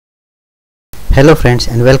Hello friends,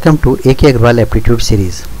 and welcome to AK Agrawal Aptitude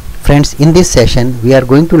series. Friends, in this session we are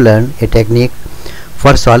going to learn a technique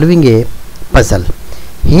for solving a puzzle.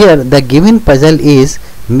 Here the given puzzle is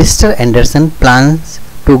Mr. Anderson plans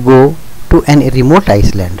to go to a remote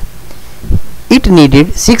island. It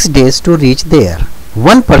needed 6 days to reach there.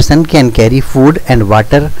 One person can carry food and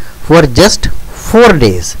water for just 4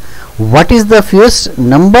 days. What is the fewest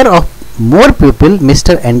number of more people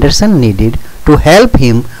Mr. Anderson needed to help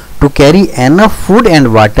him to carry enough food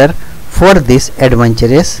and water for this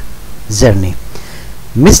adventurous journey?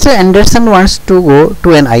 Mr. Anderson wants to go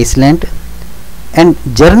to an island and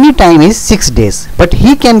journey time is 6 days, but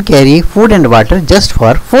he can carry food and water just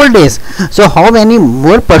for 4 days. So how many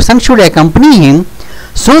more persons should accompany him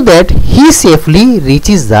so that he safely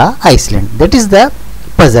reaches the island? That is the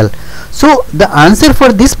puzzle. So the answer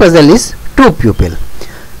for this puzzle is 2 people.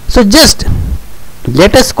 So just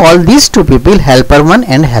let us call these 2 people helper 1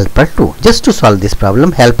 and helper 2. Just to solve this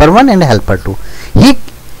problem, helper 1 and helper 2. He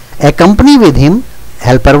accompany with him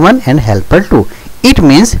helper 1 and helper 2. It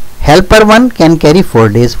means helper 1 can carry 4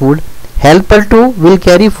 days food, helper 2 will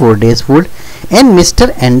carry 4 days food, and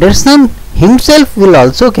Mr. Anderson himself will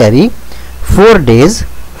also carry 4 days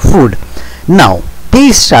food. Now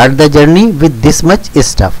they start the journey with this much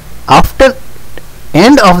stuff. After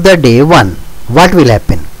end of the day 1, what will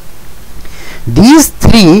happen? These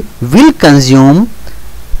 3 will consume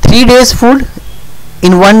 3 days food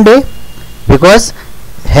in one day, because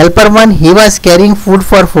helper 1 he was carrying food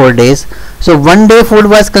for 4 days. So one day food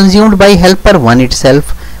was consumed by helper 1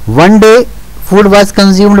 itself, one day food was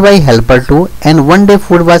consumed by helper 2, and one day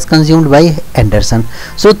food was consumed by Anderson.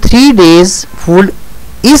 So 3 days food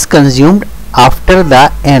is consumed after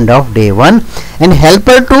the end of day 1, and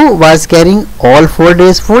helper 2 was carrying all 4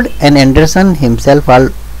 days food, and Anderson himself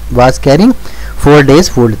was carrying 4 days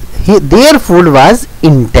food. Their food was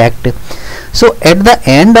intact. So at the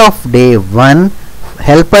end of day 1,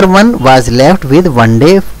 helper 1 was left with 1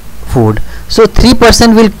 day food. So 3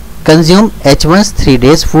 person will consume H1's 3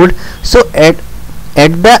 days food. So at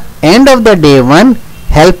the end of the day 1,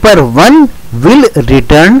 helper 1 will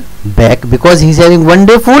return back because he is having 1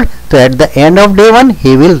 day food. So at the end of day 1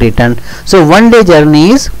 he will return. So 1 day journey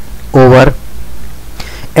is over.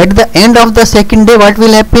 At the end of the second day, what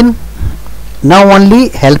will happen? Now only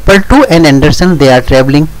helper 2 and Anderson they are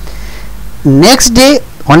traveling. Next day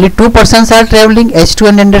only 2 persons are traveling, H2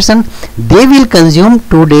 and Anderson. They will consume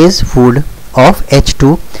 2 days food of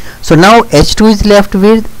H2. So now H2 is left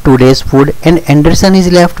with 2 days food and Anderson is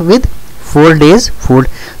left with 4 days food.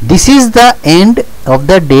 This is the end of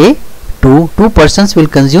the day 2. 2 persons will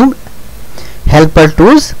consume helper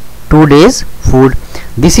 2's 2 days food.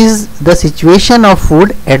 This is the situation of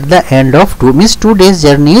food at the end of 2, means 2 days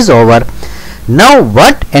journey is over. Now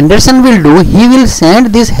what Anderson will do, he will send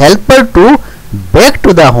this helper 2 back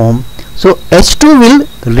to the home. So H2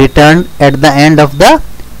 will return at the end of the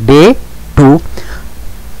day 2.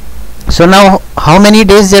 So now how many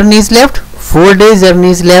days journey is left? 4 days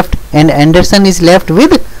journey is left, and Anderson is left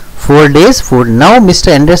with 4 days food. Now Mr.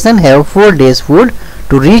 Anderson have 4 days food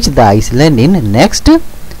to reach the island in next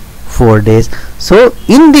 4 days. So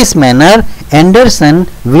in this manner Anderson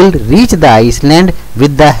will reach the island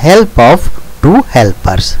with the help of 2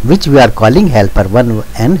 helpers, which we are calling helper 1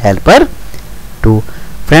 and helper 2.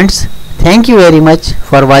 Friends, thank you very much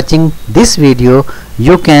for watching this video.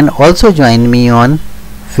 You can also join me on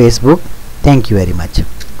Facebook. Thank you very much.